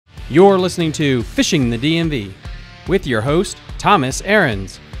You're listening to Fishing the DMV with your host, Thomas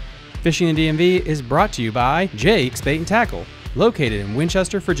Ahrens. Fishing the DMV is brought to you by Jake's Bait and Tackle, located in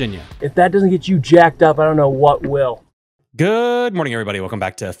Winchester, Virginia. If that doesn't get you jacked up, I don't know what will. Good morning, everybody. Welcome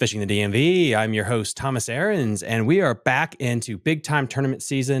back to Fishing the DMV. I'm your host, Thomas Ahrens, and we are back into big-time tournament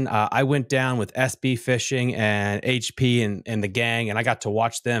season. I went down with SB Fishing and HP and the gang, and I got to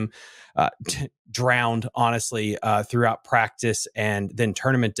watch them drowned, honestly, throughout practice and then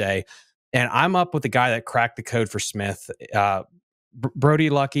tournament day. And I'm up with the guy that cracked the code for Smith, Brody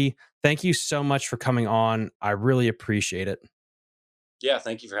Luckey. Thank you so much for coming on. I really appreciate it. Yeah,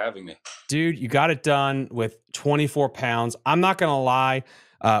 thank you for having me. Dude, you got it done with 24 pounds. I'm not going to lie.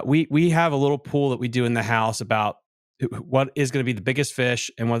 We have a little pool that we do in the house about what is going to be the biggest fish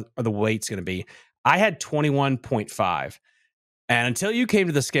and what are the weight's going to be. I had 21.5. And until you came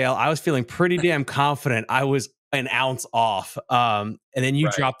to the scale, I was feeling pretty damn confident I was an ounce off. And then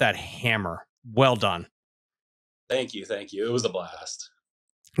you dropped that hammer. Well done. Thank you. Thank you. It was a blast.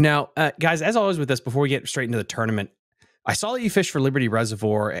 Now, guys, as always with this, before we get straight into the tournament, I saw that you fished for Liberty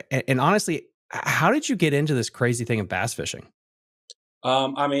Reservoir. And honestly, how did you get into this crazy thing of bass fishing?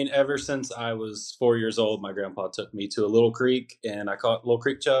 I mean, ever since I was 4 years old, my grandpa took me to a little creek and I caught little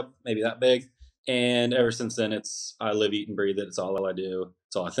creek chub, maybe that big. And ever since then, I live, eat, and breathe it. It's all I do.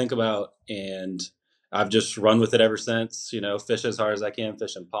 It's all I think about. And I've just run with it ever since, fish as hard as I can,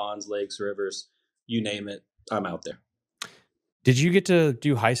 fish in ponds, lakes, rivers, you name it. I'm out there. Did you get to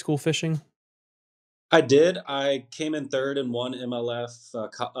do high school fishing? I did. I came in third in one MLF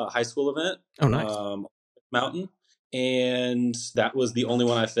high school event. Oh, nice. Mountain. And that was the only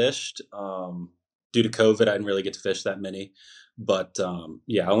one I fished. Due to COVID, I didn't really get to fish that many. But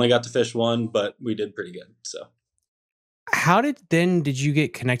I only got to fish one, but we did pretty good. So, how did you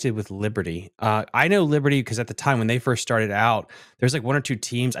get connected with Liberty? I know Liberty because at the time when they first started out, there's like one or two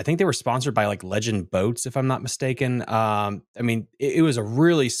teams. I think they were sponsored by like Legend Boats, if I'm not mistaken. I mean, it was a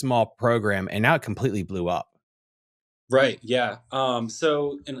really small program, and now it completely blew up. Right. Yeah.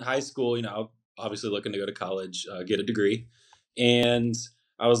 So in high school, obviously looking to go to college, get a degree, and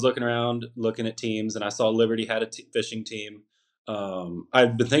I was looking around, looking at teams, and I saw Liberty had a fishing team.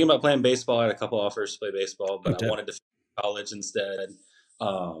 I've been thinking about playing baseball. I had a couple offers to play baseball, but I wanted to fish college instead.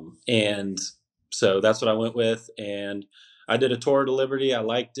 And so that's what I went with. And I did a tour to Liberty. I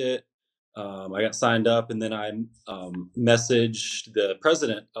liked it. I got signed up, and then I messaged the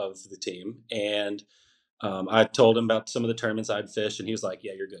president of the team, and I told him about some of the tournaments I'd fished, and he was like,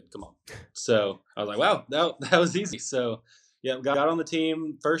 "Yeah, you're good. Come on." So I was like, "Wow, that was easy." So yeah, got on the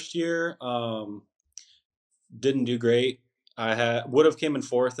team first year. Didn't do great. I would have came in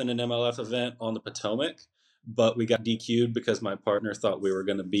fourth in an MLF event on the Potomac, but we got DQ'd because my partner thought we were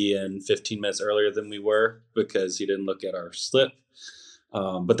going to be in 15 minutes earlier than we were because he didn't look at our slip.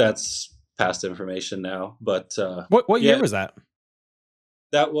 But that's past information now. But what year was that?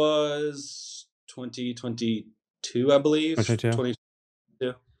 That was 2022, I believe.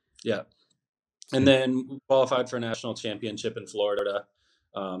 2022. Yeah. And then we qualified for a national championship in Florida.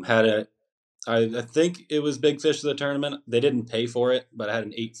 I think it was big fish of the tournament. They didn't pay for it, but I had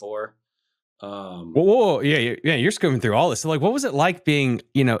an 8.4. Whoa, yeah, you're skimming through all this. So like, what was it like being,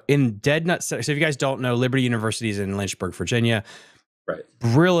 in dead nuts? So if you guys don't know, Liberty University is in Lynchburg, Virginia. Right.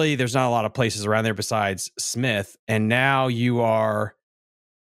 Really, there's not a lot of places around there besides Smith. And now you are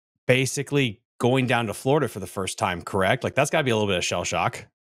basically going down to Florida for the first time, correct? Like that's gotta be a little bit of shell shock.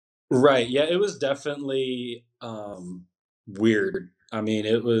 Right. Yeah, it was definitely weird. I mean,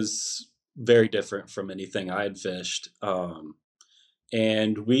 it was very different from anything I had fished.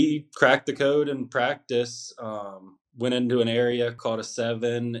 And we cracked the code in practice, went into an area, caught a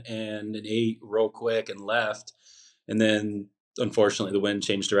 7 and an 8 real quick and left. And then unfortunately the wind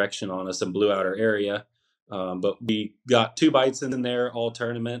changed direction on us and blew out our area. But we got 2 bites in there all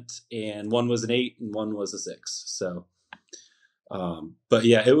tournament, and one was an 8 and one was a 6. So, but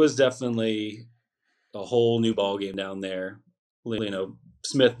yeah, it was definitely a whole new ball game down there.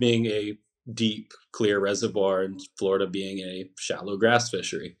 Smith being a deep, clear reservoir and Florida being a shallow grass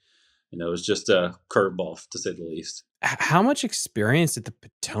fishery. It was just a curveball to say the least. How much experience did the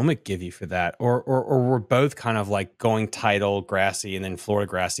Potomac give you for that? Or were both kind of like going tidal grassy and then Florida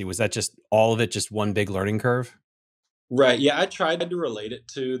grassy? Was that just all of it, just one big learning curve? Right. Yeah, I tried to relate it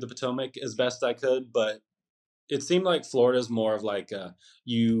to the Potomac as best I could, but it seemed like Florida's more of like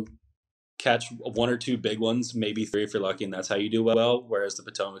you catch 1 or 2 big ones, maybe 3 if you're lucky, and that's how you do well. Whereas the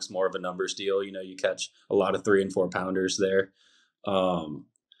Potomac's more of a numbers deal. You catch a lot of 3 and 4 pounders there.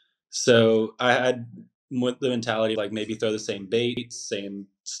 So I had with the mentality of like maybe throw the same baits, same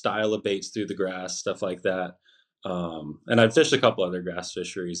style of baits through the grass, stuff like that. And I'd fished a couple other grass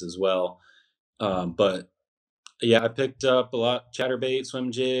fisheries as well. But yeah, I picked up a lot chatterbait,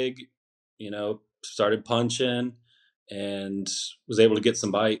 swim jig, started punching and was able to get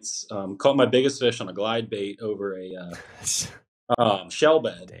some bites. Caught my biggest fish on a glide bait over a shell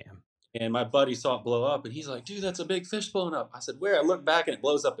bed. Damn. And my buddy saw it blow up and he's like, dude, that's a big fish blowing up. I said, where? I look back and it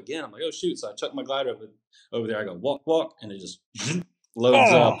blows up again. I'm like, oh shoot. So I chuck my glider over there. I go, walk, walk. And it just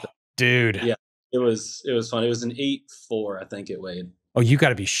loads Oh, up. dude. Yeah. It was fun. It was an 8.4, I think it weighed. Oh, you got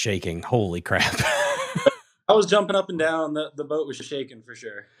to be shaking. Holy crap. I was jumping up and down. The boat was shaking for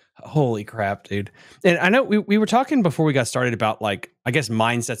sure. Holy crap, dude. And I know we were talking before we got started about, like, I guess,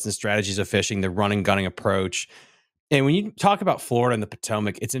 mindsets and strategies of fishing, the run and gunning approach. And when you talk about Florida and the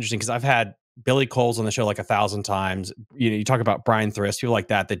Potomac, it's interesting because I've had Billy Coles on the show like 1,000 times. You talk about Brian Thrist, people like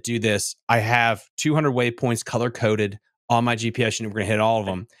that do this. I have 200 waypoints color coded on my GPS, and we're going to hit all of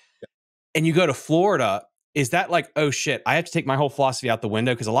them. And you go to Florida, is that like, oh shit, I have to take my whole philosophy out the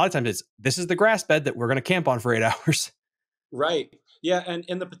window? Because a lot of times this is the grass bed that we're going to camp on for 8 hours. Right. Yeah. And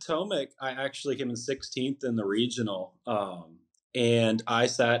in the Potomac, I actually came in 16th in the regional. And I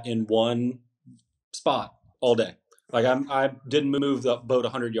sat in one spot all day. Like I didn't move the boat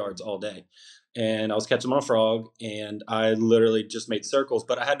 100 yards all day. And I was catching on a frog and I literally just made circles,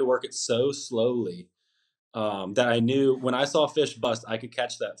 but I had to work it so slowly that I knew when I saw a fish bust, I could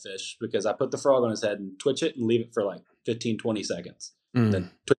catch that fish because I put the frog on his head and twitch it and leave it for like 15, 20 seconds.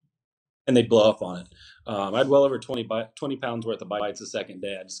 Then and they'd blow up on it. I had well over 20 pounds worth of bites the second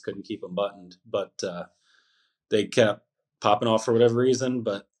day. I just couldn't keep them buttoned, but they kept popping off for whatever reason,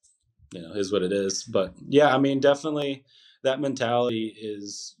 but is what it is. But yeah, I mean, definitely that mentality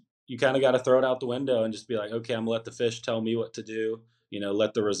is, you kind of got to throw it out the window and just be like, okay, I'm gonna let the fish tell me what to do.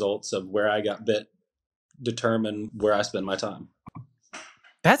 Let the results of where I got bit determine where I spend my time.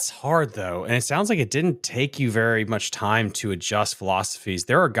 That's hard though. And it sounds like it didn't take you very much time to adjust philosophies.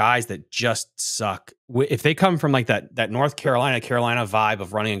 There are guys that just suck. If they come from like that North Carolina vibe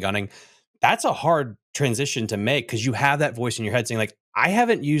of running and gunning, that's a hard transition to make because you have that voice in your head saying like, I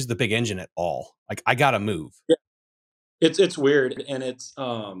haven't used the big engine at all. Like I got to move. Yeah. It's weird. And it's,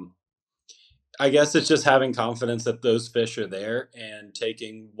 I guess it's just having confidence that those fish are there and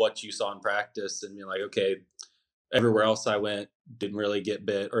taking what you saw in practice and being like, okay, everywhere else I went didn't really get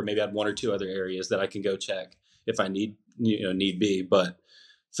bit, or maybe I had one or two other areas that I can go check if I need be. But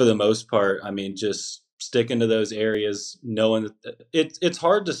for the most part, I mean, just sticking to those areas, knowing that it's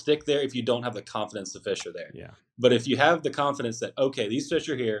hard to stick there if you don't have the confidence the fish are there. Yeah. But if you have the confidence that, okay, these fish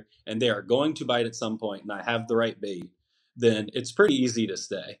are here and they are going to bite at some point and I have the right bait, then it's pretty easy to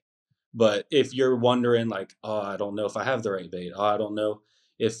stay. But if you're wondering like, oh, I don't know if I have the right bait, oh, I don't know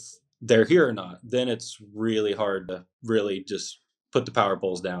if they're here or not, then it's really hard to really just put the power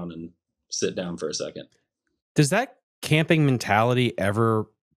poles down and sit down for a second. Does that camping mentality ever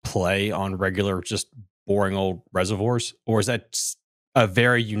play on regular, just boring old reservoirs? Or is that a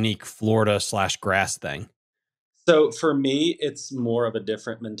very unique Florida/grass thing? So for me, it's more of a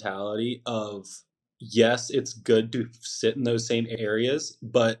different mentality of, yes, it's good to sit in those same areas,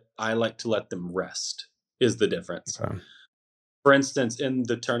 but I like to let them rest is the difference. Okay. For instance, in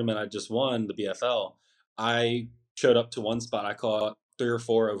the tournament I just won, the BFL, I showed up to one spot. I caught 3 or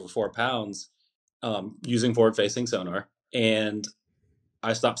 4 over 4 pounds using forward-facing sonar, and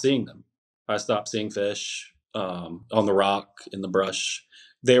I stopped seeing them. I stopped seeing fish on the rock, in the brush.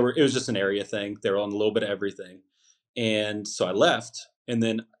 It was just an area thing. They were on a little bit of everything. And so I left, and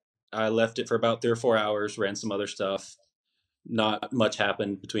then I left it for about 3 or 4 hours, ran some other stuff. Not much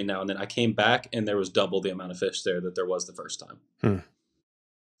happened between now and then. I came back and there was double the amount of fish there that there was the first time.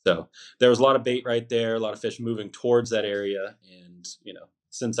 So there was a lot of bait right there, a lot of fish moving towards that area. And,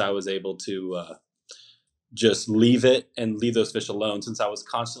 since I was able to just leave it and leave those fish alone, since I was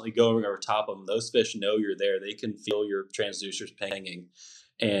constantly going over top of them, those fish know you're there. They can feel your transducers pinging.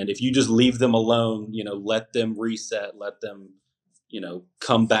 And if you just leave them alone, let them reset, let them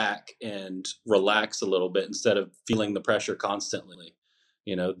come back and relax a little bit instead of feeling the pressure constantly,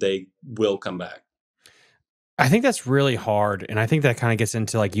 they will come back. I think that's really hard. And I think that kind of gets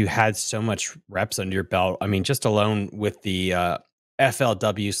into like, you had so much reps under your belt. I mean, just alone with the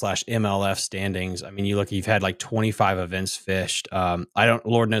FLW/MLF standings. I mean, you've had like 25 events fished.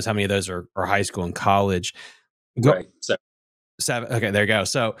 Lord knows how many of those are high school and college. Right. Seven. Okay, there you go.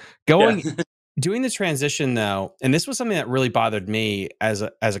 So doing the transition though, and this was something that really bothered me as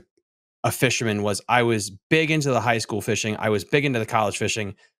a fisherman, was I was big into the high school fishing. I was big into the college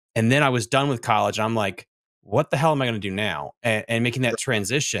fishing. And then I was done with college. And I'm like, what the hell am I going to do now? And making that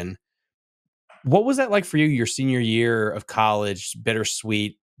transition. What was that like for you, your senior year of college?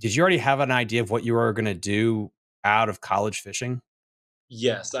 Bittersweet. Did you already have an idea of what you were going to do out of college fishing?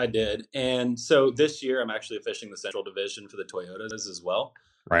 Yes, I did. And so this year I'm actually fishing the Central Division for the Toyotas as well.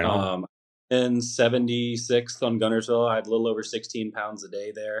 Right on. Um, in 76th on Gunnersville, I had a little over 16 pounds a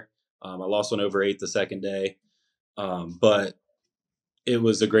day there. I lost one over 8 the second day. But it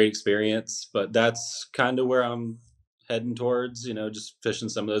was a great experience, but that's kind of where I'm heading towards, just fishing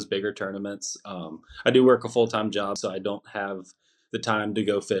some of those bigger tournaments. I do work a full-time job, so I don't have the time to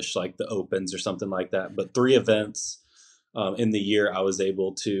go fish like the opens or something like that. But 3 events in the year, I was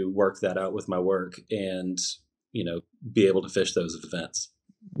able to work that out with my work and, be able to fish those events.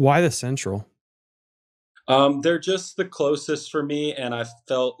 Why the Central? They're just the closest for me, and I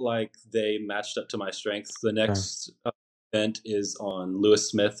felt like they matched up to my strengths. The Okay. next event is on Lewis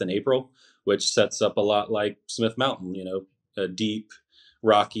Smith in April, which sets up a lot like Smith Mountain, a deep,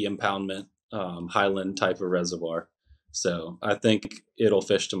 rocky impoundment, highland type of reservoir. So I think it'll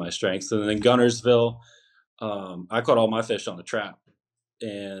fish to my strengths. And then Gunnersville, I caught all my fish on a trap.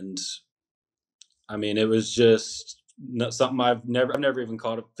 And I mean, it was just something I've never even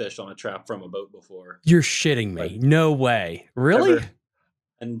caught a fish on a trap from a boat before. You're shitting Like, me. No way. Really? never.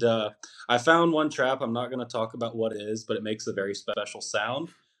 And I found one trap. I'm not going to talk about what it is, but it makes a very special sound.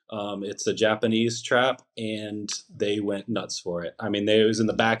 It's a Japanese trap, and they went nuts for it. I mean, it was in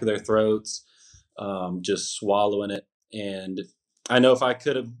the back of their throats, just swallowing it. And I know if I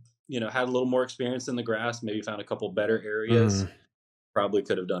could have, had a little more experience in the grass, maybe found a couple better areas, Mm. probably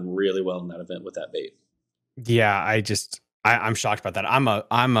could have done really well in that event with that bait. Yeah, I'm shocked about that.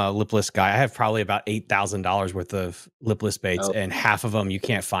 I'm a lipless guy. I have probably about $8,000 worth of lipless baits, Oh, and half of them you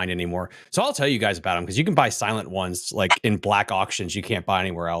can't find anymore. So I'll tell you guys about them because you can buy silent ones like in black auctions you can't buy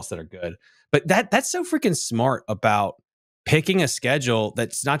anywhere else that are good. But that's so freaking smart about picking a schedule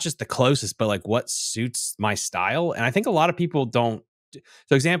that's not just the closest, but like what suits my style. And I think a lot of people don't.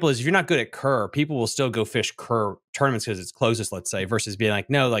 So example is if you're not good at Kerr, people will still go fish Kerr tournaments because it's closest, let's say, versus being like,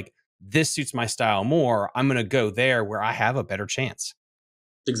 no, like this suits my style more. I'm going to go there where I have a better chance.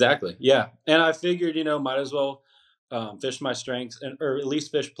 exactly. Yeah. And I figured, might as well fish my strengths or at least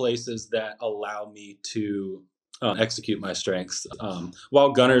fish places that allow me to execute my strengths.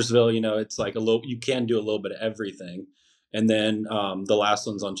 While Gunnersville, it's like you can do a little bit of everything. And then the last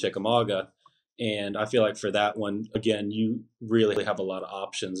one's on Chickamauga. And I feel like for that one, again, you really have a lot of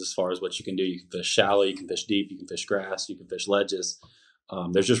options as far as what you can do. You can fish shallow, you can fish deep, you can fish grass, you can fish ledges.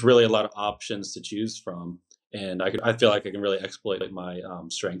 There's just really a lot of options to choose from, and I feel like I can really exploit my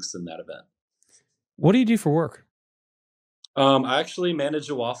strengths in that event. What do you do for work? I actually manage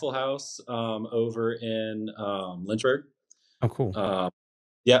a Waffle House over in Lynchburg. Oh, cool.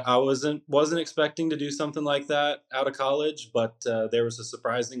 Yeah, I wasn't expecting to do something like that out of college, but there was a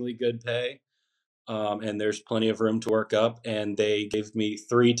surprisingly good pay, and there's plenty of room to work up. And they gave me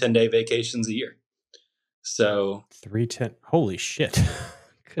 3 10-day vacations a year. So 310. Holy shit.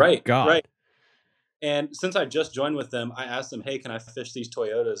 Good right, God. right. And since I just joined with them, I asked them, "Hey, can I fish these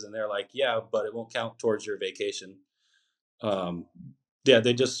Toyotas?" And they're like, "Yeah, but it won't count towards your vacation." Um, yeah,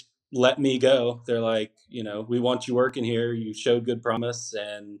 they just let me go. They're like, "We want you working here. You showed good promise,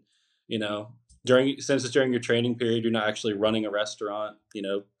 and you know, since it's during your training period, you're not actually running a restaurant.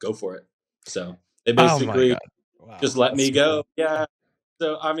 Go for it." So they Oh my basically God. Wow. just let That's me so go. cool. Yeah.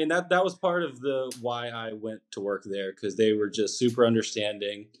 So I mean that was part of the why I went to work there because they were just super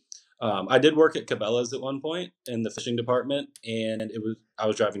understanding. I did work at Cabela's at one point in the fishing department, and I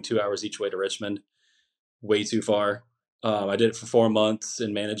was driving 2 hours each way to Richmond, way too far. I did it for 4 months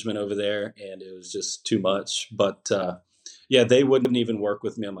in management over there, and it was just too much. But yeah, they wouldn't even work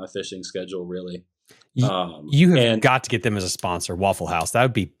with me on my fishing schedule really. You, you have And got to get them as a sponsor, Waffle House. That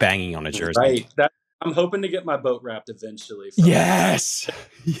would be banging on a jersey. right, that I'm hoping to get my boat wrapped eventually from them. That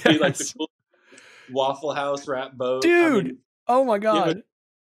would Yes. be like the Yes. cool Waffle House wrap boat. I Dude. mean, Oh my give it. God.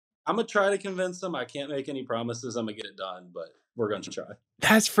 I'm gonna try to convince them. I can't make any promises. I'm gonna get it done, but we're gonna try.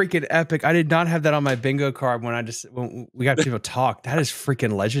 That's freaking epic. I did not have that on my bingo card when we got people talk. That is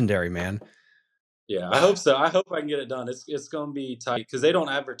freaking legendary, man. Yeah, I hope so. I hope I can get it done. It's gonna be tight because they don't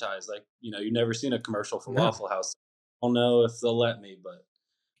advertise. Like you've never seen a commercial for No. Waffle House. I don't know if they'll let me, but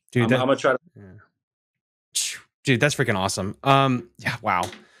Dude, I'm gonna try to. yeah. Dude, that's freaking awesome. Yeah, wow.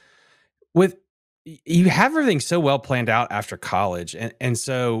 With you have everything so well planned out after college, and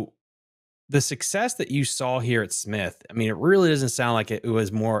so the success that you saw here at Smith, I mean, it really doesn't sound like it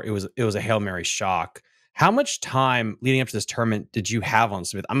was more. It was a Hail Mary shock. How much time leading up to this tournament did you have on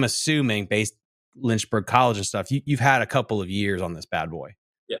Smith? I'm assuming based Lynchburg College and stuff, you've had a couple of years on this bad boy.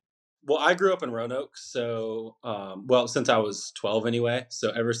 Yeah. Well, I grew up in Roanoke, so well since I was 12 anyway.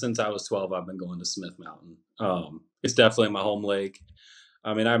 So ever since I was 12, I've been going to Smith Mountain. It's definitely my home lake.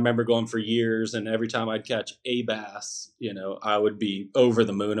 I mean, I remember going for years, and every time I'd catch a bass, I would be over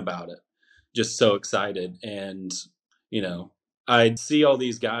the moon about it, just so excited. And, you know, I'd see all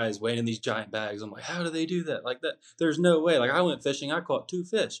these guys weighing these giant bags. I'm like, how do they do that? Like that, there's no way. Like I went fishing, I caught 2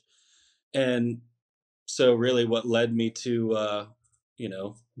 fish. And so really what led me to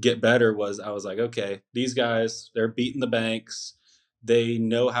get better was I was like, okay, these guys, they're beating the banks. They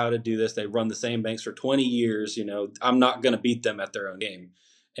know how to do this. They run the same banks for 20 years. I'm not going to beat them at their own game.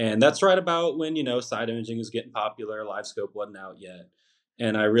 And that's right about when, side imaging was getting popular. Live scope wasn't out yet.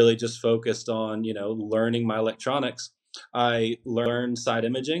 And I really just focused on, learning my electronics. I learned side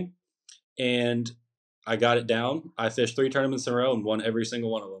imaging and I got it down. I fished 3 tournaments in a row and won every single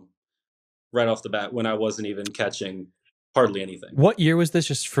one of them right off the bat when I wasn't even catching hardly anything. What year was this?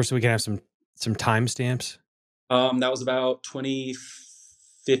 Just for so we can have some timestamps. That was about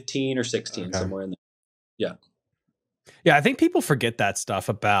 2015 or 16, Okay. somewhere in there. Yeah. Yeah, I think people forget that stuff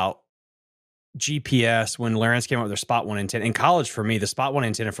about GPS when Lowrance came out with their spot 1 antenna. In college, for me, the spot 1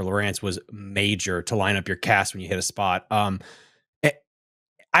 antenna for Lowrance was major to line up your cast when you hit a spot. I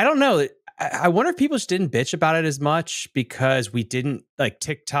don't know. I wonder if people just didn't bitch about it as much because we didn't like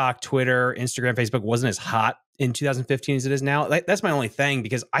TikTok, Twitter, Instagram, Facebook wasn't as hot in 2015 as it is now. That's my only thing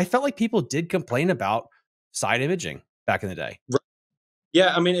because I felt like people did complain about side imaging back in the day.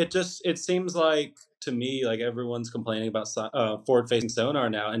 Yeah, I mean, it seems like to me like everyone's complaining about forward-facing sonar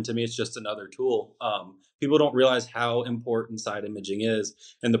now, and to me, it's just another tool. People don't realize how important side imaging is,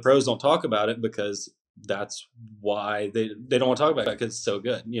 and the pros don't talk about it because that's why they don't want to talk about it because it's so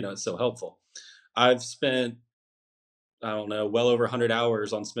good. It's so helpful. I've spent I don't know well over 100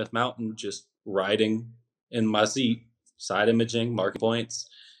 hours on Smith Mountain just riding in my seat, side imaging, marking points,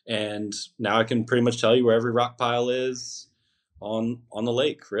 and now I can pretty much tell you where every rock pile is on the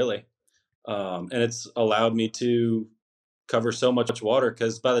lake, really. And it's allowed me to cover so much water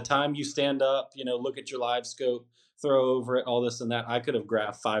because by the time you stand up, look at your live scope, throw over it, all this and that, I could have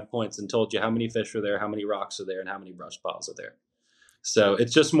graphed 5 points and told you how many fish are there, how many rocks are there, and how many brush piles are there. So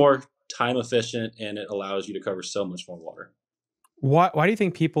it's just more time efficient and it allows you to cover so much more water. Why do you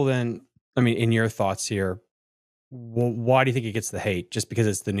think people then, I mean, in your thoughts here, why do you think it gets the hate? Just because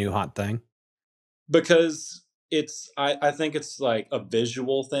it's the new hot thing? Because I think it's like a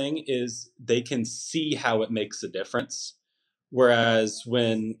visual thing is they can see how it makes a difference. Whereas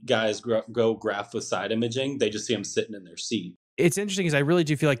when guys go graph with side imaging, they just see them sitting in their seat. It's interesting because I really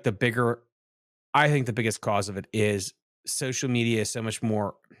do feel like I think the biggest cause of it is social media is so much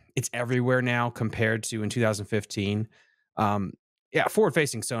more, it's everywhere now compared to in 2015. Yeah, forward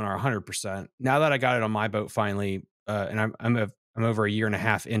facing sonar 100%. Now that I got it on my boat finally, and I'm over a year and a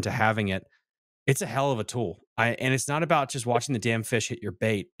half into having it, it's a hell of a tool. And it's not about just watching the damn fish hit your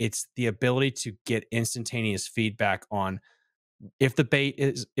bait. It's the ability to get instantaneous feedback on if the bait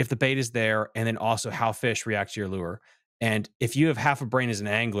is there, and then also how fish react to your lure. And if you have half a brain as an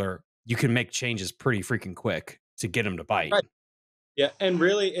angler, you can make changes pretty freaking quick to get them to bite. Right. Yeah, and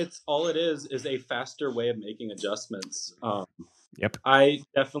really, it's all it is a faster way of making adjustments. Yep. I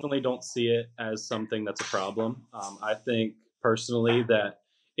definitely don't see it as something that's a problem. I think personally that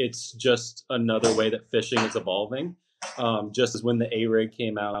it's just another way that fishing is evolving. Just as when the A rig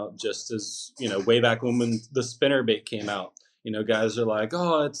came out, just as way back when the spinner bait came out, guys are like,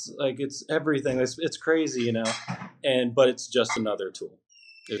 oh, it's everything. It's crazy, but it's just another tool.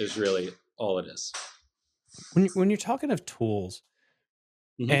 It is really all it is. When you're talking of tools,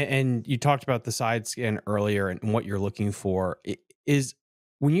 Mhm. and you talked about the side scan earlier and what you're looking for, is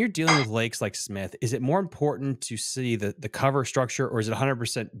when you're dealing with lakes like Smith, is it more important to see the cover structure, or is it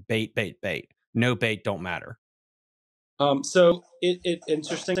 100% bait, bait, bait? No bait, don't matter. So it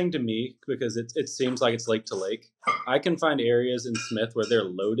interesting to me because it seems like it's lake to lake. I can find areas in Smith where they're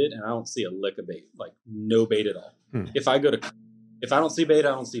loaded and I don't see a lick of bait, like no bait at all. If I don't see bait, I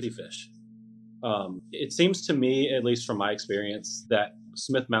don't see fish. It seems to me, at least from my experience, that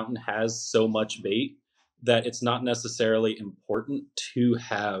Smith Mountain has so much bait that it's not necessarily important to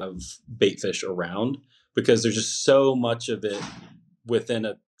have bait fish around because there's just so much of it within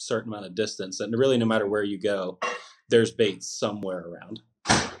a certain amount of distance. And really, no matter where you go, there's bait somewhere around.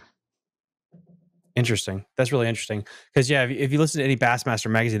 Interesting. That's really interesting. Because yeah, if you listen to any Bassmaster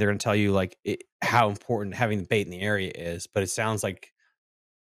magazine, they're going to tell you like how important having the bait in the area is. But it sounds like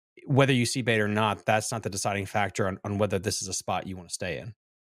whether you see bait or not, that's not the deciding factor on whether this is a spot you want to stay in.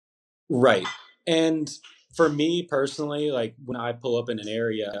 Right. And for me personally, like when I pull up in an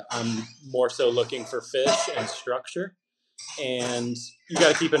area, I'm more so looking for fish and structure. And you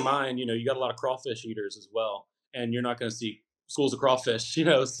got to keep in mind, you got a lot of crawfish eaters as well. And you're not going to see schools of crawfish,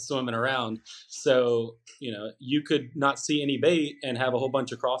 swimming around. So, you could not see any bait and have a whole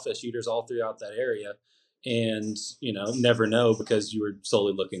bunch of crawfish eaters all throughout that area and, never know because you were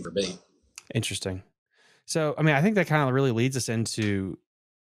solely looking for bait. Interesting. So, I mean, I think that kind of really leads us into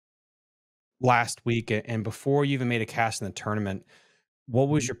last week and before you even made a cast in the tournament. What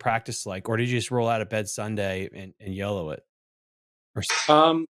was your practice like? Or did you just roll out of bed Sunday and yellow it? Or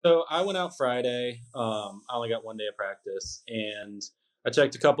So I went out Friday. I only got one day of practice, and I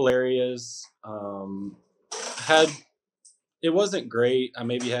checked a couple areas. Had It wasn't great. I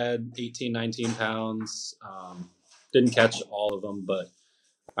maybe had 18, 19 pounds. Didn't catch all of them, but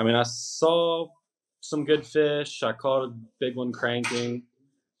I mean, I saw some good fish. I caught a big one cranking.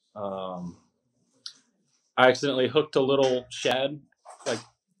 Um, I accidentally hooked a little shad, like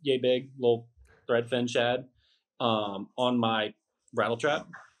yay big, little threadfin shad, on my rattle trap.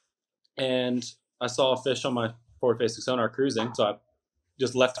 And I saw a fish on my forward facing sonar cruising. So I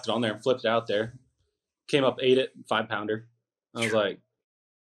just left it on there and flipped it out there. Came up, ate it, 5-pounder. I was like,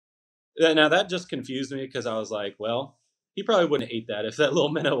 now that just confused me because I was like, well, he probably wouldn't eat that if that little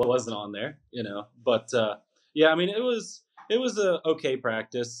minnow wasn't on there, But yeah, I mean, it was a okay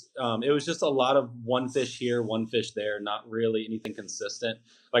practice. It was just a lot of one fish here, one fish there, not really anything consistent.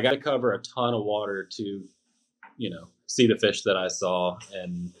 Like I had to cover a ton of water to, see the fish that I saw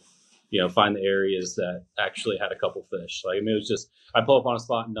and find the areas that actually had a couple fish. Like I mean, it was just I pull up on a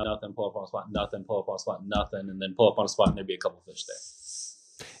spot, nothing, pull up on a spot, nothing, pull up on a spot, nothing, and then pull up on a spot and there'd be a couple fish there.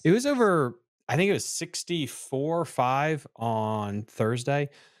 it was over, I think it was 64.5 on Thursday.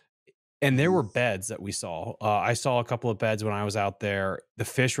 And there were beds that we saw. I saw a couple of beds when I was out there. The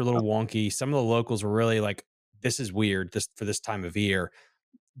fish were a little wonky. Some of the locals were really like, this is weird for this time of year.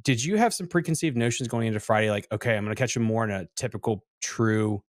 Did you have some preconceived notions going into Friday? Like, okay, I'm going to catch them more in a typical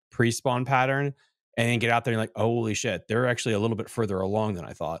true pre-spawn pattern and then get out there and like, oh, holy shit, they're actually a little bit further along than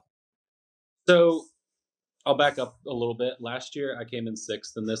I thought. So I'll back up a little bit. Last year, I came in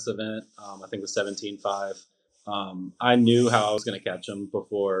sixth in this event. I think it was 17.5. I knew how I was going to catch them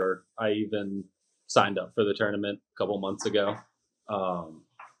before I even signed up for the tournament a couple months ago.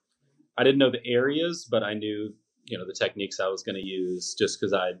 I didn't know the areas, but I knew, the techniques I was going to use just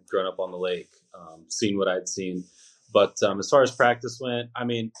because I'd grown up on the lake, seen what I'd seen. But as far as practice went, I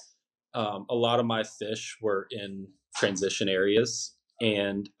mean, a lot of my fish were in transition areas,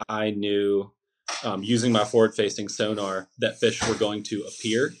 and I knew using my forward facing sonar that fish were going to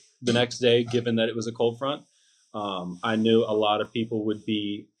appear the next day, given that it was a cold front. I knew a lot of people would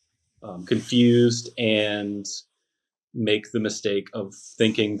be confused and make the mistake of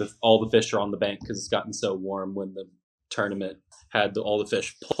thinking that all the fish are on the bank because it's gotten so warm when the tournament had all the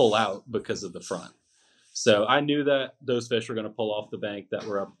fish pull out because of the front. So I knew that those fish were going to pull off the bank that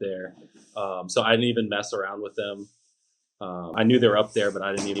were up there. So I didn't even mess around with them. I knew they were up there, but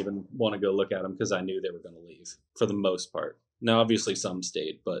I didn't even want to go look at them because I knew they were going to leave for the most part. Now, obviously, some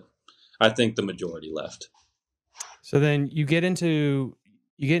stayed, but I think the majority left. So then you get into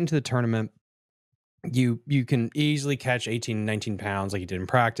the tournament. You can easily catch 18, 19 pounds like you did in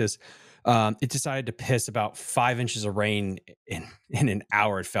practice. It decided to piss about 5 inches of rain in an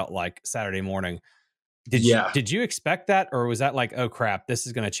hour. It felt like Saturday morning. Did you expect that, or was that like, oh crap, this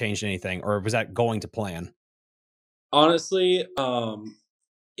is going to change anything, or was that going to plan? Honestly,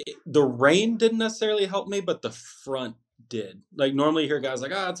 the rain didn't necessarily help me, but the front did. Like normally you hear guys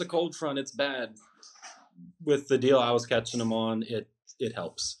like, it's a cold front, it's bad. With the deal I was catching them on, it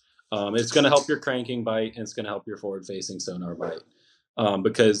helps. It's going to help your cranking bite, and it's going to help your forward facing sonar bite.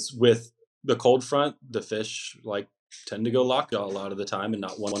 Because with the cold front, the fish tend to go lockjaw a lot of the time and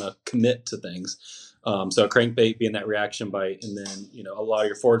not want to commit to things. So a crankbait being that reaction bite, and then a lot of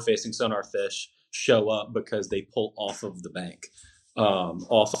your forward facing sonar fish show up because they pull off of the bank,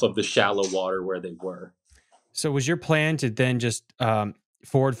 off of the shallow water where they were. So was your plan to then just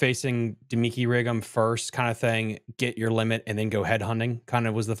forward facing Demiki rig them first kind of thing, get your limit, and then go head hunting kind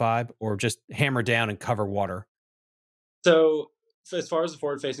of was the vibe, or just hammer down and cover water? So as far as the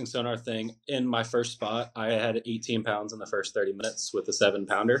forward facing sonar thing, in my first spot, I had 18 pounds in the first 30 minutes with a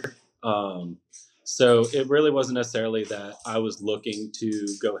 7-pounder. So it really wasn't necessarily that I was looking to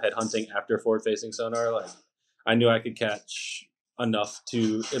go head hunting after forward facing sonar. Like I knew I could catch enough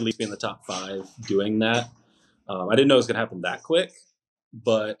to at least be in the top 5 doing that. I didn't know it was going to happen that quick,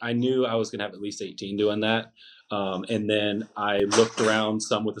 but I knew I was going to have at least 18 doing that. And then I looked around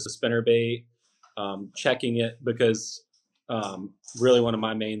some with a spinner bait, checking it because really one of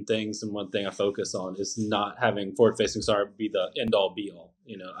my main things and one thing I focus on is not having forward facing sonar be the end all be all.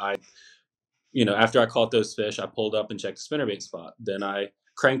 After I caught those fish, I pulled up and checked the spinnerbait spot. Then I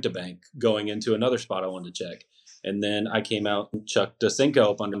cranked a bank going into another spot I wanted to check. And then I came out and chucked a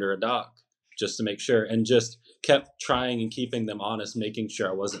Cinco up under a dock just to make sure, and just kept trying and keeping them honest, making sure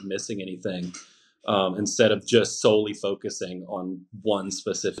I wasn't missing anything, instead of just solely focusing on one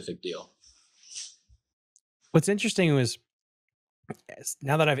specific deal. What's interesting was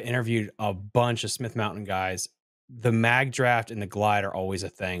now that I've interviewed a bunch of Smith Mountain guys, the mag draft and the glide are always a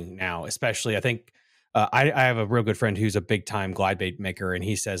thing now. Especially, I think I have a real good friend who's a big time glide bait maker, and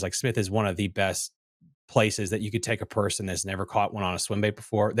he says like Smith is one of the best places that you could take a person that's never caught one on a swim bait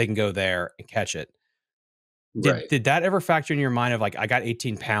before. They can go there and catch it. Did Right. did that ever factor in your mind of like, I got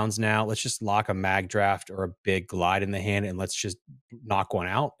 18 pounds now, let's just lock a mag draft or a big glide in the hand and let's just knock one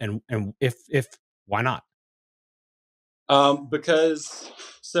out? And if why not? Because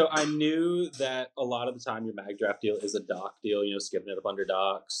so I knew that a lot of the time your mag draft deal is a dock deal, skipping it up under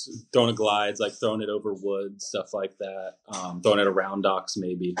docks, throwing it glides, like throwing it over wood, stuff like that, throwing it around docks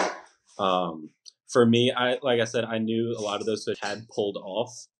maybe. Um, for me, like I said, I knew a lot of those fish had pulled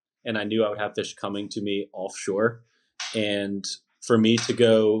off, and I knew I would have fish coming to me offshore. And for me to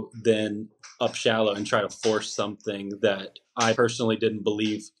go then up shallow and try to force something that I personally didn't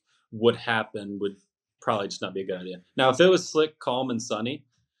believe would happen would probably just not be a good idea. Now, if it was slick, calm, and sunny,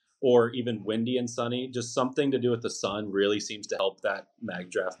 or even windy and sunny, just something to do with the sun really seems to help that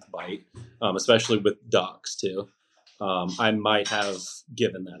mag draft bite, especially with docks too. I might have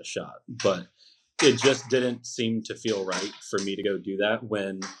given that a shot, but it just didn't seem to feel right for me to go do that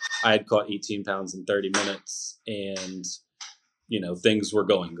when I had caught 18 pounds in 30 minutes and, things were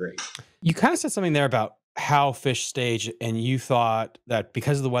going great. You kind of said something there about how fish stage, and you thought that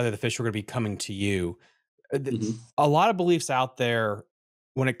because of the weather, the fish were going to be coming to you. hmm A lot of beliefs out there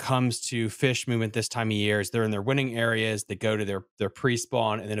when it comes to fish movement this time of year is they're in their winning areas, they go to their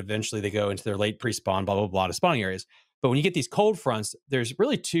pre-spawn, and then eventually they go into their late pre-spawn, blah, blah, blah, to spawning areas. But when you get these cold fronts, there's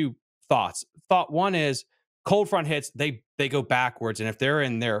really two thoughts. Thought one is cold front hits, they go backwards. And if they're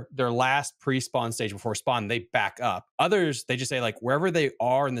in their last pre-spawn stage before spawn, they back up. Others, they just say like wherever they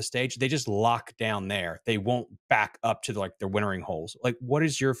are in the stage, they just lock down there. They won't back up to like their wintering holes. Like, what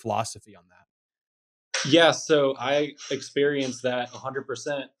is your philosophy on that? Yeah, so I experienced that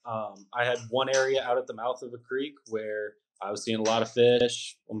 100%. I had one area out at the mouth of a creek where I was seeing a lot of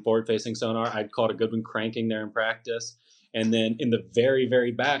fish on forward facing sonar. I'd caught a good one cranking there in practice. And then in the very,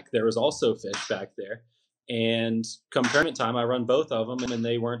 very back, there was also fish back there. And come tournament time, I run both of them, and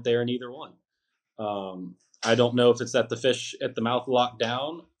they weren't there in either one. I don't know if it's that the fish at the mouth locked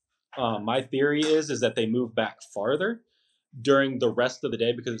down. My theory is that they move back farther during the rest of the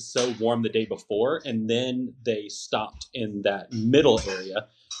day because it's so warm the day before, and then they stopped in that middle area,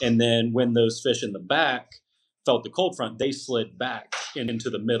 and then when those fish in the back felt the cold front, they slid back into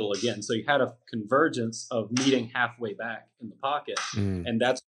the middle again, so you had a convergence of meeting halfway back in the pocket. Mm. And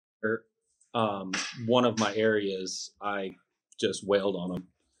that's where, one of my areas I just wailed on them.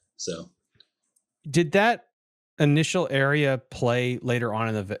 So Did that initial area play later on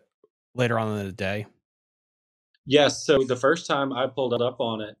in the day? yes, so the first time I pulled up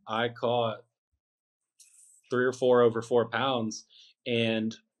on it, I caught 3 or 4 over 4 pounds,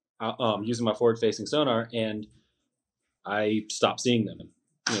 and using my forward facing sonar, and I stopped seeing them.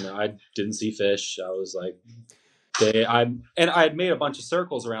 I didn't see fish. I was like, and I had made a bunch of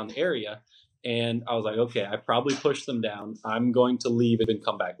circles around the area, and I was like, okay, I probably pushed them down. I'm going to leave and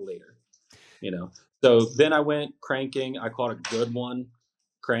come back later. You know. So then I went cranking. I caught a good one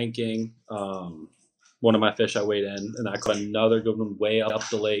cranking. One of my fish I weighed in, and I caught another good one way up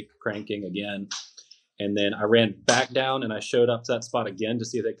the lake cranking again. And then I ran back down and I showed up to that spot again to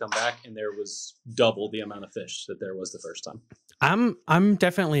see if they come back, and there was double the amount of fish that there was the first time. I'm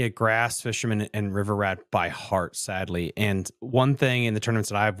definitely a grass fisherman and river rat by heart, sadly. And one thing in the tournaments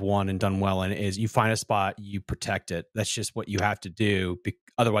that I've won and done well in is you find a spot, you protect it. That's just what you have to do.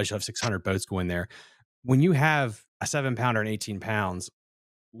 Otherwise, you'll have 600 boats go in there. When you have a 7-pounder and 18 pounds,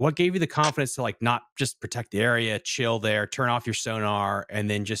 what gave you the confidence to like not just protect the area, chill there, turn off your sonar, and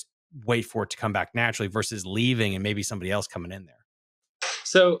then just wait for it to come back naturally versus leaving and maybe somebody else coming in there?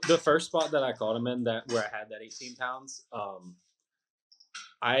 So the first spot that I caught him in, that where I had that 18 pounds,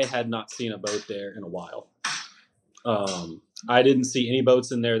 I had not seen a boat there in a while. I didn't see any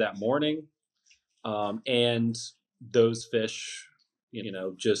boats in there that morning, and those fish,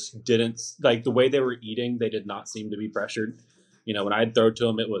 just didn't like the way they were eating. They did not seem to be pressured. When I'd throw to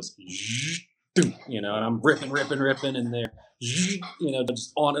them, it was, and I'm ripping, and they're,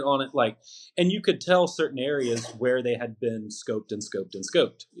 just on it, like, and you could tell certain areas where they had been scoped and scoped and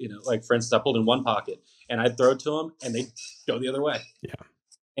scoped. Like for instance, I pulled in one pocket, and I'd throw to them, and they'd go the other way. Yeah.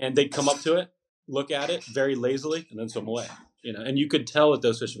 And they'd come up to it, look at it very lazily, and then swim away. And you could tell that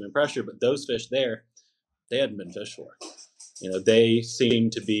those fish had been pressured, but those fish there, they hadn't been fished for. They seem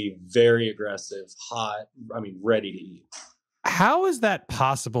to be very aggressive, hot, ready to eat. How is that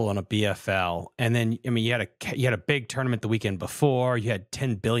possible on a BFL? And then, I mean, you had a big tournament the weekend before. You had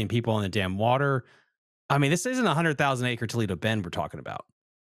 10 billion people in the damn water. I mean, this isn't a 100,000 acre Toledo Bend we're talking about.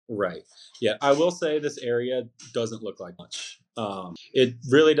 Right. Yeah, I will say this area doesn't look like much. It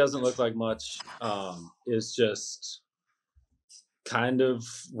really doesn't look like much. It's just kind of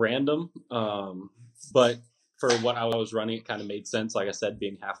random. But for what I was running, it kind of made sense. Like I said,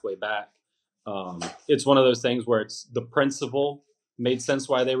 being halfway back, it's one of those things where it's the principle made sense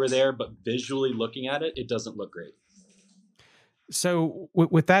why they were there, but visually looking at it, it doesn't look great. So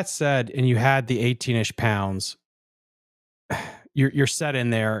with that said, and you had the 18-ish pounds, you're set in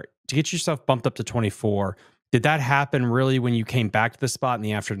there to get yourself bumped up to 24. Did that happen really when you came back to the spot in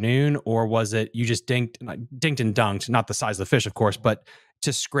the afternoon, or was it you just dinked and dunked, not the size of the fish, of course, but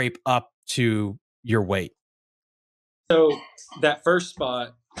to scrape up to your weight? So that first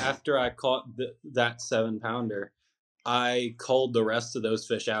spot, after I caught that 7-pounder, I culled the rest of those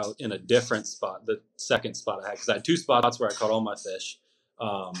fish out in a different spot, the second spot I had, because I had 2 spots where I caught all my fish.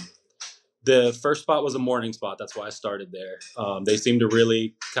 The first spot was a morning spot. That's why I started there. They seemed to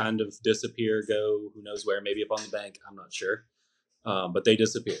really kind of disappear, go who knows where, maybe up on the bank. I'm not sure. But they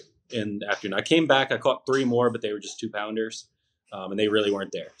disappeared in the afternoon. I came back. I caught 3 more, but they were just 2-pounders, and they really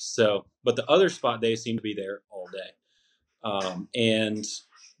weren't there. So, but the other spot, they seemed to be there all day. And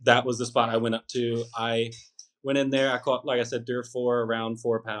that was the spot I went up to. I went in there. I caught, like I said, 3 or 4 around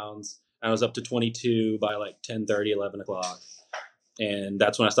 4 pounds. I was up to 22 by like 10:30, 11 o'clock. And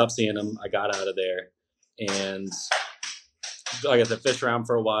that's when I stopped seeing them. I got out of there. And like I said, fished around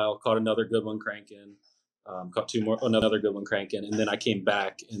for a while, caught another good one cranking, caught 2 more, another good one cranking. And then I came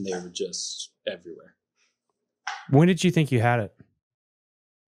back and they were just everywhere. When did you think you had it?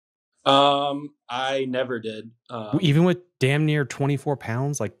 I never did. Even with damn near 24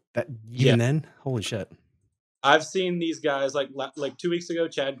 pounds, like that, even then? Holy shit. I've seen these guys like 2 weeks ago,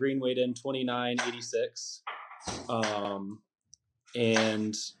 Chad Green weighed in 29.86.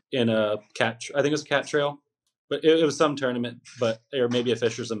 And in a I think it was a cat trail, but it was some tournament, or maybe a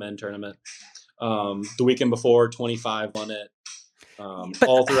Fishers of Men tournament. The weekend before, 25 on it.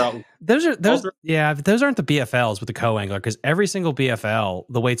 All throughout. Those aren't the BFLs with the co-angler, because every single BFL,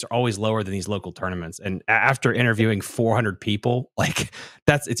 the weights are always lower than these local tournaments. And after interviewing 400 people, like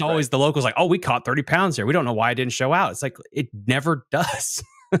it's always the locals like, oh, we caught 30 pounds here. We don't know why it didn't show out. It's like, it never does.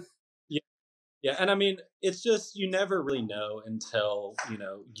 Yeah, and I mean, it's just you never really know until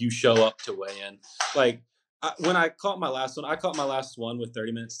you show up to weigh in. Like when I caught my last one with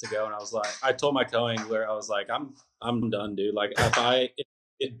 30 minutes to go, and I was like, I told my co-angler, I was like, I'm done, dude. Like if I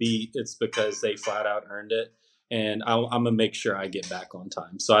get beat, it's because they flat out earned it, and I'm gonna make sure I get back on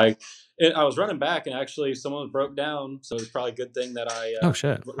time. So I was running back, and actually someone broke down, so it was probably a good thing that I oh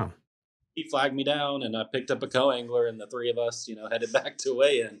shit. Oh. He flagged me down, and I picked up a co-angler, and the 3 of us, headed back to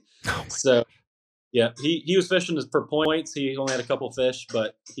weigh in. So. Yeah, he was fishing for points. He only had a couple fish,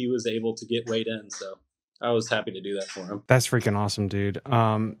 but he was able to get weighed in. So I was happy to do that for him. That's freaking awesome, dude.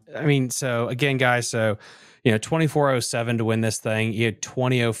 I mean, so again, guys, 24:07 to win this thing. You had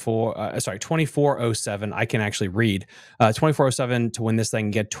 24:07. I can actually read 24:07 to win this thing.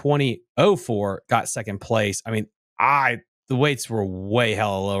 You get 20:04, got second place. I mean, the weights were way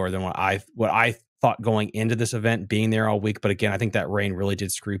hella lower than what I thought going into this event, being there all week. But again, I think that rain really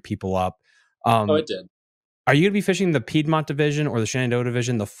did screw people up. It did. Are you going to be fishing the Piedmont division or the Shenandoah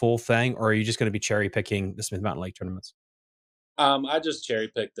division, the full thing, or are you just going to be cherry picking the Smith Mountain Lake tournaments? I just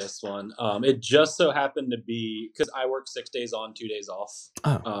cherry picked this one. It just so happened to be because I work 6 days on, 2 days off.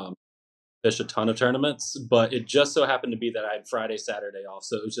 Fish a ton of tournaments, but it just so happened to be that I had Friday, Saturday off.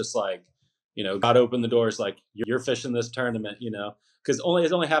 So it was just like, God opened the doors, like you're fishing this tournament, because it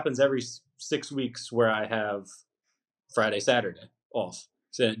only happens every 6 weeks where I have Friday, Saturday off.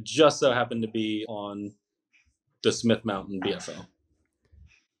 So it just so happened to be on the Smith Mountain BFL.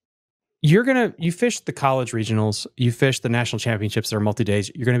 You fish the college regionals, you fish the national championships that are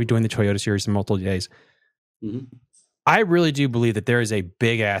multi-days. You're going to be doing the Toyota series in multiple days. Mm-hmm. I really do believe that there is a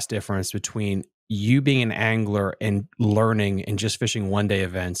big ass difference between you being an angler and learning and just fishing 1-day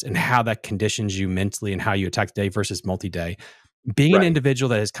events and how that conditions you mentally and how you attack the day versus multi-day. Being an individual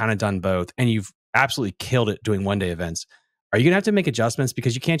that has kind of done both, and you've absolutely killed it doing 1-day events. Are you going to have to make adjustments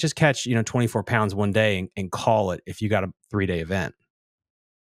because you can't just catch, 24 pounds one day and call it if you got a 3-day event?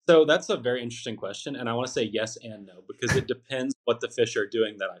 So that's a very interesting question. And I want to say yes and no, because it depends what the fish are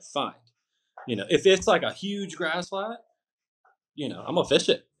doing that I find. If it's like a huge grass flat, I'm going to fish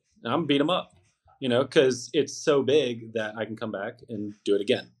it and I'm going to beat them up, because it's so big that I can come back and do it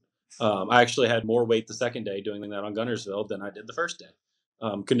again. I actually had more weight the second day doing that on Gunnersville than I did the first day.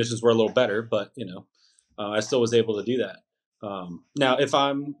 Conditions were a little better, but I still was able to do that. Now, if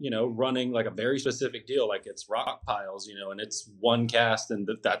I'm running like a very specific deal, like it's rock piles, and it's one cast and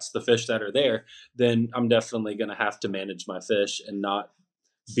that's the fish that are there, then I'm definitely going to have to manage my fish and not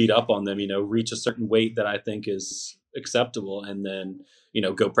beat up on them. Reach a certain weight that I think is acceptable, and then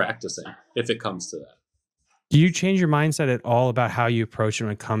go practicing if it comes to that. Do you change your mindset at all about how you approach it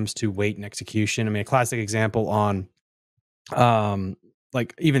when it comes to weight and execution? I mean, a classic example on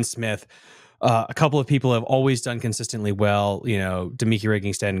like even Smith, a couple of people have always done consistently well, Demiki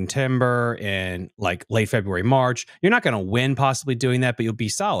rigging standing timber in like late February, March. You're not going to win possibly doing that, but you'll be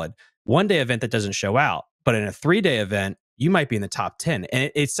solid. One day event that doesn't show out, but in a 3-day event, you might be in the top 10.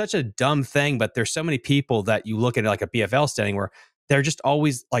 And it's such a dumb thing, but there's so many people that you look at like a BFL standing where they're just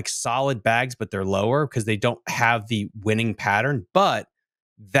always like solid bags, but they're lower because they don't have the winning pattern. But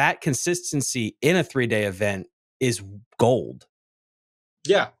that consistency in a 3-day event is gold.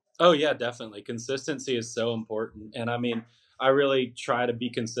 Yeah. Oh, yeah, definitely. Consistency is so important. And I mean, I really try to be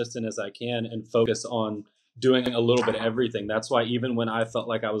consistent as I can and focus on doing a little bit of everything. That's why even when I felt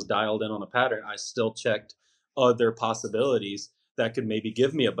like I was dialed in on a pattern, I still checked other possibilities that could maybe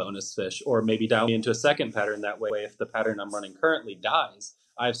give me a bonus fish or maybe dial me into a second pattern. That way, if the pattern I'm running currently dies,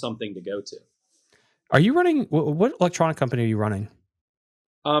 I have something to go to. Are you running, what electronic company are you running?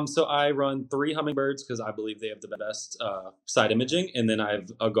 So I run 3 Hummingbirds because I believe they have the best side imaging, and then I have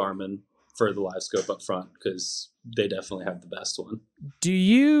a Garmin for the live scope up front because they definitely have the best one. Do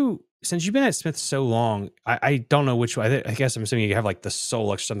you, since you've been at Smith so long, I don't know which one, I guess I'm assuming you have like the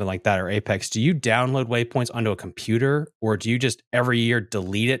Solux or something like that or Apex. Do you download waypoints onto a computer, or do you just every year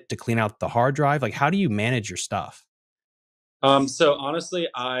delete it to clean out the hard drive? Like, how do you manage your stuff? So honestly,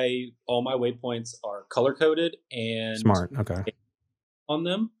 all my waypoints are color coded and Smart. Okay. on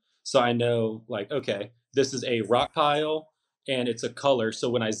them, so I know like okay, this is a rock pile and it's a color. So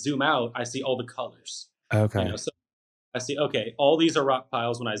when I zoom out, I see all the colors. Okay. So I see, okay, all these are rock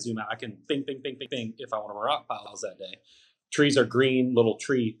piles. When I zoom out, I can bing, bing, bing, bing, bing if I want to run rock piles that day. Trees are green little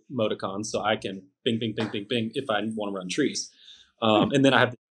tree emoticons, so I can bing, bing, bing, bing, bing if I want to run trees. And then I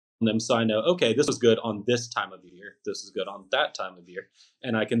have them, so I know, okay, this was good on this time of year. This is good on that time of year.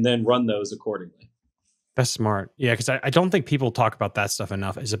 And I can then run those accordingly. That's smart. Yeah, because I don't think people talk about that stuff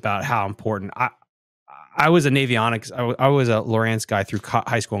enough. Is about how important. I was a Navionics. I was a Lowrance guy through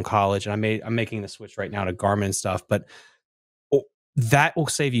high school and college, and I'm making the switch right now to Garmin and stuff. But that will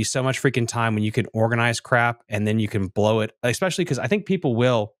save you so much freaking time when you can organize crap and then you can blow it. Especially because I think people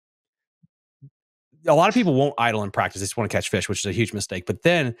will. A lot of people won't idle in practice. They just want to catch fish, which is a huge mistake. But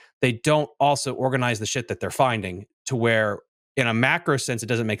then they don't also organize the shit that they're finding to where in a macro sense, it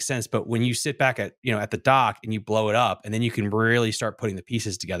doesn't make sense. But when you sit back at the dock and you blow it up and then you can really start putting the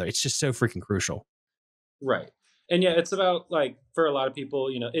pieces together, it's just so freaking crucial. Right. And yeah, it's about like for a lot of people,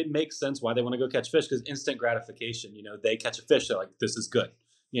 it makes sense why they want to go catch fish because instant gratification, they catch a fish, they're like, this is good.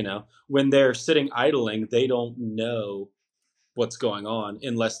 When they're sitting idling, they don't know what's going on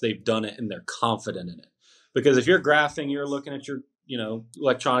unless they've done it and they're confident in it. Because if you're graphing, you're looking at your,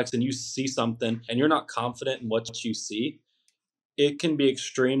 electronics and you see something and you're not confident in what you see, it can be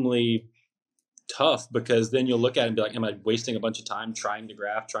extremely tough because then you'll look at it and be like, am I wasting a bunch of time trying to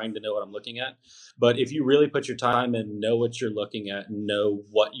graph, trying to know what I'm looking at? But if you really put your time and know what you're looking at and know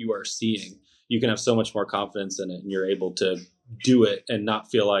what you are seeing, you can have so much more confidence in it and you're able to do it and not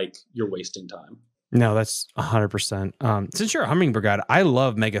feel like you're wasting time. No, that's 100%. Since you're a Hummingbird guy, I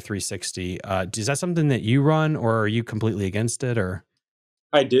love Mega 360. Is that something that you run, or are you completely against it? Or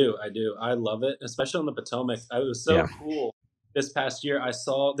I do. I love it, especially on the Potomac. It was so yeah, cool. This past year, I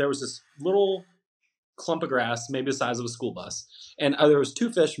saw there was this little clump of grass, maybe the size of a school bus, and there was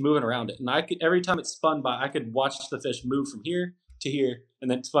 2 fish moving around it. And I could every time it spun by, I could watch the fish move from here to here,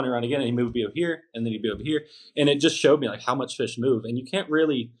 and then spun around again, and he moved over here, and then he'd be over here, and it just showed me like how much fish move. And you can't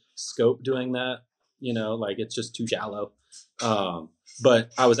really scope doing that, like it's just too shallow.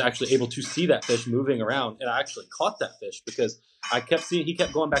 But I was actually able to see that fish moving around, and I actually caught that fish because I kept seeing he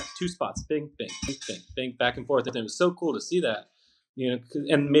kept going back to 2 spots, bing, bing, bing, bing, bing, back and forth, and it was so cool to see that.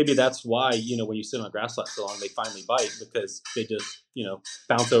 And maybe that's why when you sit on a grass flat so long, they finally bite because they just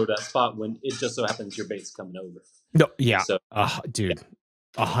bounce over that spot when it just so happens your bait's coming over. no, yeah, So dude,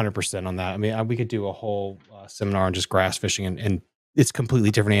 100% on that. I mean, we could do a whole seminar on just grass fishing, and it's completely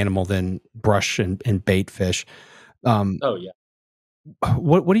different animal than brush and bait fish. oh yeah.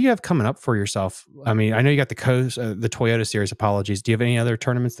 What do you have coming up for yourself? I mean, I know you got the the Toyota Series. Apologies. Do you have any other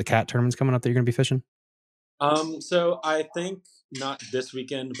tournaments, the cat tournaments coming up that you're going to be fishing? So I think not this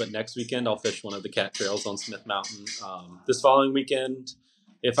weekend, but next weekend I'll fish one of the cat trails on Smith Mountain. This following weekend,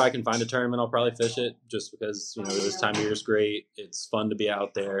 if I can find a tournament, I'll probably fish it just because, this time of year is great. It's fun to be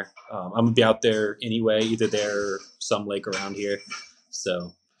out there. I'm going to be out there anyway, either there or some lake around here.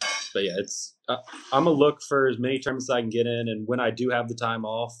 So, but yeah, I'm going to look for as many tournaments as I can get in. And when I do have the time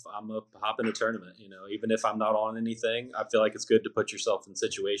off, I'm going to hop in a tournament. Even if I'm not on anything, I feel like it's good to put yourself in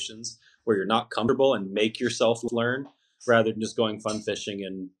situations where you're not comfortable and make yourself learn rather than just going fun fishing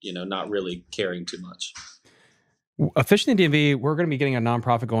and, not really caring too much. Fishing the DMV, we're going to be getting a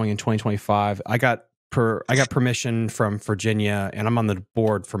nonprofit going in 2025. I got permission from Virginia, and I'm on the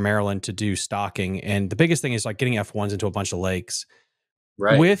board for Maryland to do stocking. And the biggest thing is like getting F1s into a bunch of lakes.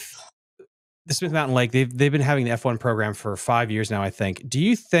 Right. With the Smith Mountain Lake, they've been having the F1 program for 5 years now, I think. Do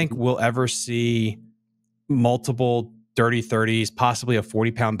you think we'll ever see multiple dirty 30s, possibly a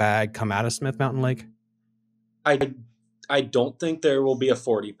 40-pound bag come out of Smith Mountain Lake? I don't think there will be a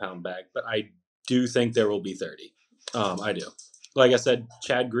 40-pound bag, but I do think there will be 30. I do. Like I said,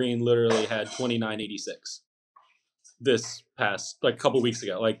 Chad Green literally had 29.86 this past, like, couple weeks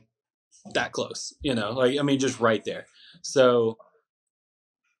ago, like that close, just right there. So,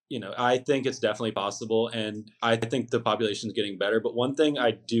 I think it's definitely possible, and I think the population is getting better. But one thing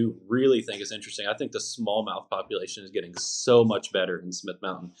I do really think is interesting, I think the smallmouth population is getting so much better in Smith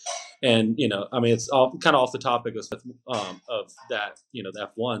Mountain. And, it's all kind of off the topic of that, the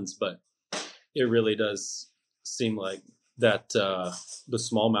F1s, but it really does seem like that the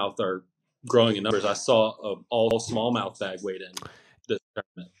smallmouth are growing in numbers. I saw all smallmouth bag weighed in this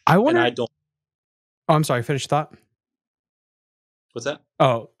tournament. I wonder. And I don't. Oh, I'm sorry. Finish thought. What's that?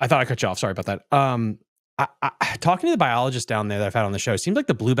 Oh, I thought I cut you off. Sorry about that. Talking to the biologist down there that I've had on the show, it seems like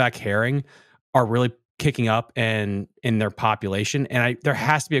the blueback herring are really kicking up in their population, and there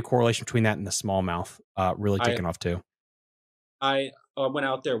has to be a correlation between that and the smallmouth really kicking off too. I went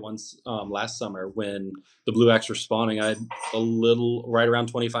out there once last summer when the bluebacks were spawning. I had right around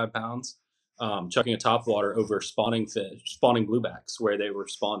 25 pounds, chucking a topwater over spawning bluebacks where they were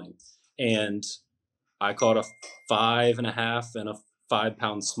spawning. And I caught a 5.5 and a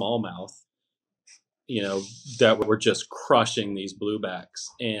 5-pound smallmouth, that were just crushing these bluebacks.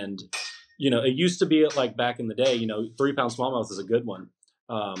 And, it used to be like back in the day, 3-pound smallmouth is a good one.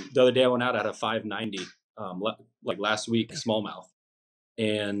 The other day I went out at a 5.90, like last week, smallmouth.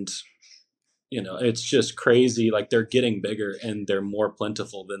 And, it's just crazy. Like, they're getting bigger and they're more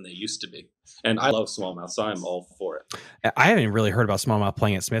plentiful than they used to be. And I love smallmouth, so I'm all for it. I haven't really heard about smallmouth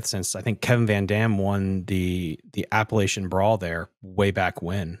playing at Smith since I think Kevin Van Dam won the Appalachian Brawl there way back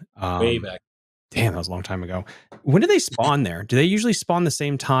when. Way back. Damn, that was a long time ago. When do they spawn there? Do they usually spawn the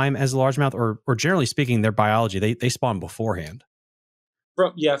same time as the largemouth, or generally speaking, their biology, they spawn beforehand?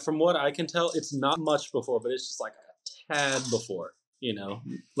 From what I can tell, it's not much before, but it's just like a tad before,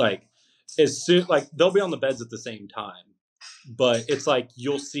 like as soon, like they'll be on the beds at the same time, but it's like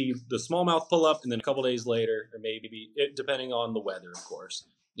you'll see the smallmouth pull up, and then a couple days later, or maybe depending on the weather, of course,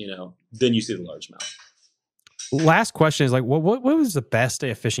 then you see the largemouth. Last question is like, what was the best day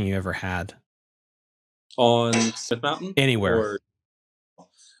of fishing you ever had? On Smith Mountain? Anywhere.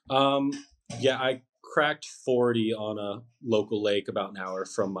 I cracked 40 on a local lake about an hour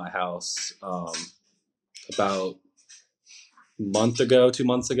from my house about 2 months ago.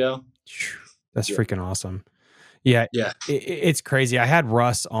 That's freaking awesome. Yeah. It's crazy. I had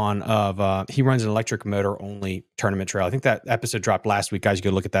Russ on he runs an electric motor only tournament trail. I think that episode dropped last week, guys. You go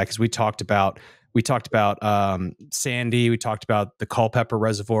look at that because we talked about Sandy, we talked about the Culpeper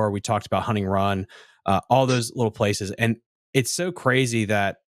Reservoir, we talked about Hunting Run, all those little places. And it's so crazy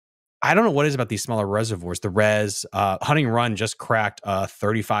that I don't know what it is about these smaller reservoirs. The Hunting Run just cracked a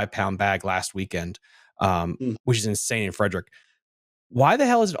 35-pound bag last weekend, which is insane in Frederick. Why the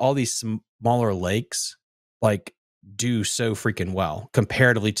hell is it all these smaller lakes like do so freaking well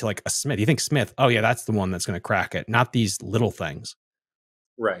comparatively to like a Smith? You think Smith, oh yeah, that's the one that's going to crack it, not these little things.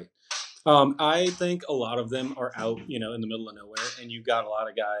 Right. I think a lot of them are out, in the middle of nowhere, and you've got a lot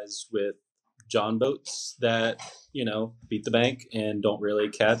of guys with John boats that, beat the bank and don't really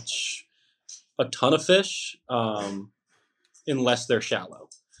catch a ton of fish unless they're shallow.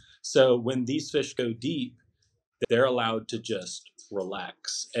 So when these fish go deep, they're allowed to just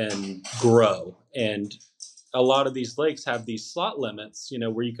relax and grow. And a lot of these lakes have these slot limits,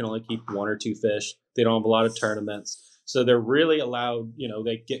 where you can only keep 1 or 2 fish. They don't have a lot of tournaments. So they're really allowed,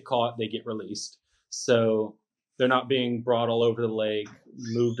 they get caught, they get released. So they're not being brought all over the lake,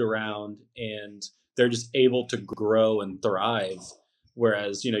 moved around, and they're just able to grow and thrive.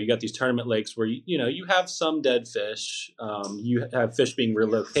 Whereas, you got these tournament lakes where, you have some dead fish, you have fish being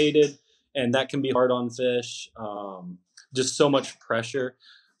relocated, and that can be hard on fish. Just so much pressure.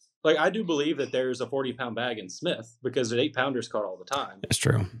 like I do believe that there's a 40-pound bag in Smith because an 8-pounder's caught all the time. It's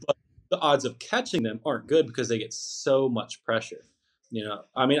true. But the odds of catching them aren't good because they get so much pressure.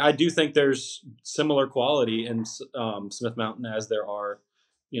 I mean, I do think there's similar quality in Smith Mountain as there are,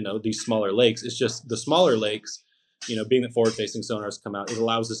 these smaller lakes. It's just the smaller lakes, being that forward-facing sonars come out, it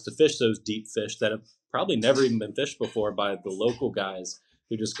allows us to fish those deep fish that have probably never even been fished before by the local guys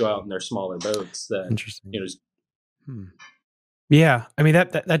who just go out in their smaller boats. That Interesting. just Yeah, I mean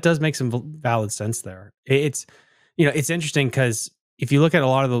that does make some valid sense there. It's it's interesting because if you look at a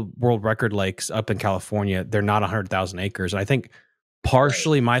lot of the world record lakes up in California, they're not 100,000 acres, and I think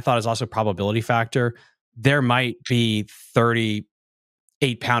partially my thought is also probability factor. There might be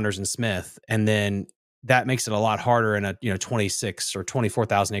 38-pounders in Smith, and then that makes it a lot harder in a 26 or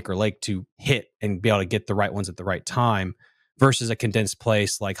 24,000 acre lake to hit and be able to get the right ones at the right time versus a condensed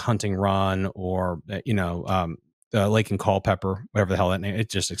place like Hunting Run or Lake and Culpeper, whatever the hell that name. It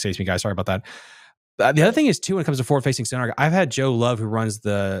just escapes me, guys. Sorry about that. The other thing is too, when it comes to forward-facing sonar, I've had Joe Love, who runs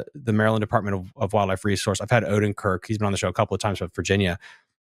the Maryland Department of Wildlife Resource. I've had Odin Kirk. He's been on the show a couple of times with Virginia.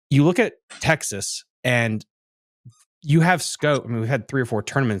 You look at Texas and you have scope. I mean, we've had 3 or 4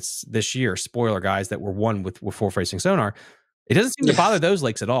 tournaments this year, spoiler guys, that were won with forward-facing sonar. It doesn't seem to bother those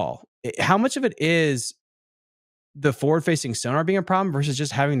lakes at all. How much of it is the forward-facing sonar being a problem versus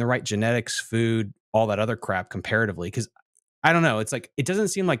just having the right genetics, food, all that other crap comparatively? Because I don't know. It's like, it doesn't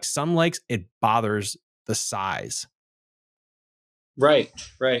seem like some lakes, it bothers the size. Right.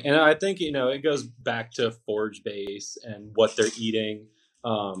 And I think, it goes back to forage base and what they're eating.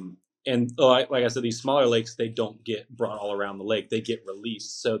 And like I said, these smaller lakes, they don't get brought all around the lake. They get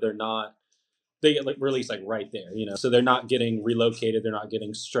released. So they get released right there, so they're not getting relocated. They're not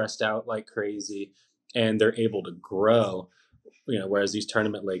getting stressed out like crazy, and they're able to grow, whereas these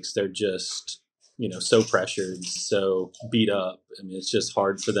tournament lakes, they're just, so pressured, so beat up. I mean, it's just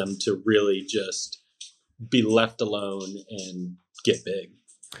hard for them to really just be left alone and get big.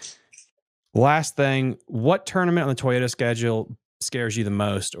 Last thing, what tournament on the Toyota schedule scares you the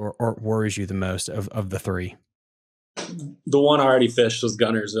most or worries you the most of the 3? The one I already fished was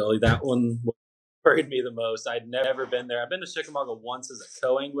Gunnersville. That one worried me the most. I'd never been there. I've been to Chickamauga once as a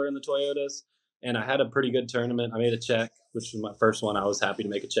co-angler in the Toyotas, and I had a pretty good tournament. I made a check, which was my first one. I was happy to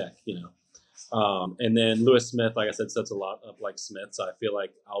make a check, And then Lewis Smith, like I said, sets a lot up like Smith, so I feel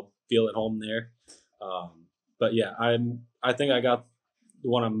like I'll feel at home there. But yeah, I think I got the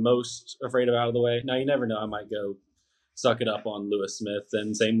one I'm most afraid of out of the way. Now, you never know. I might go suck it up on Lewis Smith,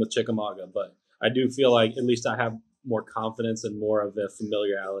 and same with Chickamauga. But I do feel like at least I have more confidence and more of a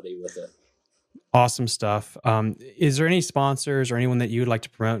familiarity with it. Awesome stuff. Is there any sponsors or anyone that you would like to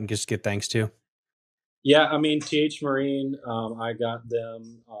promote and just give thanks to? Yeah, I mean, TH Marine, I got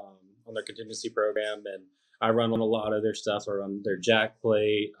them on their contingency program, and I run on a lot of their stuff. I run their jack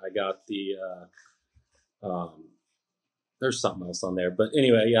plate. I got the there's something else on there, but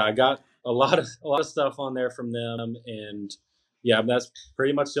anyway, yeah, I got a lot of stuff on there from them, and yeah, that's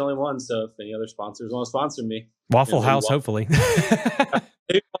pretty much the only one. So if any other sponsors want to sponsor me, Waffle House, hopefully.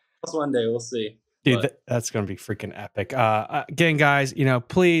 Maybe one day, we'll see. Dude, that's going to be freaking epic. Again, guys,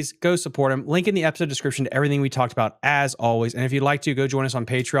 please go support him. Link in the episode description to everything we talked about, as always. And if you'd like to, go join us on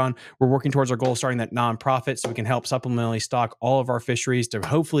Patreon. We're working towards our goal of starting that nonprofit so we can help supplementally stock all of our fisheries to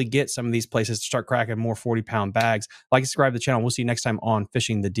hopefully get some of these places to start cracking more 40-pound bags. Like and subscribe to the channel. We'll see you next time on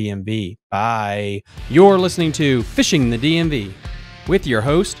Fishing the DMV. Bye. You're listening to Fishing the DMV with your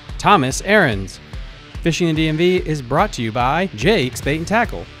host, Thomas Ahrens. Fishing the DMV is brought to you by Jake's Bait and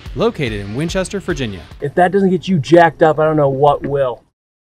Tackle, located in Winchester, Virginia. If that doesn't get you jacked up, I don't know what will.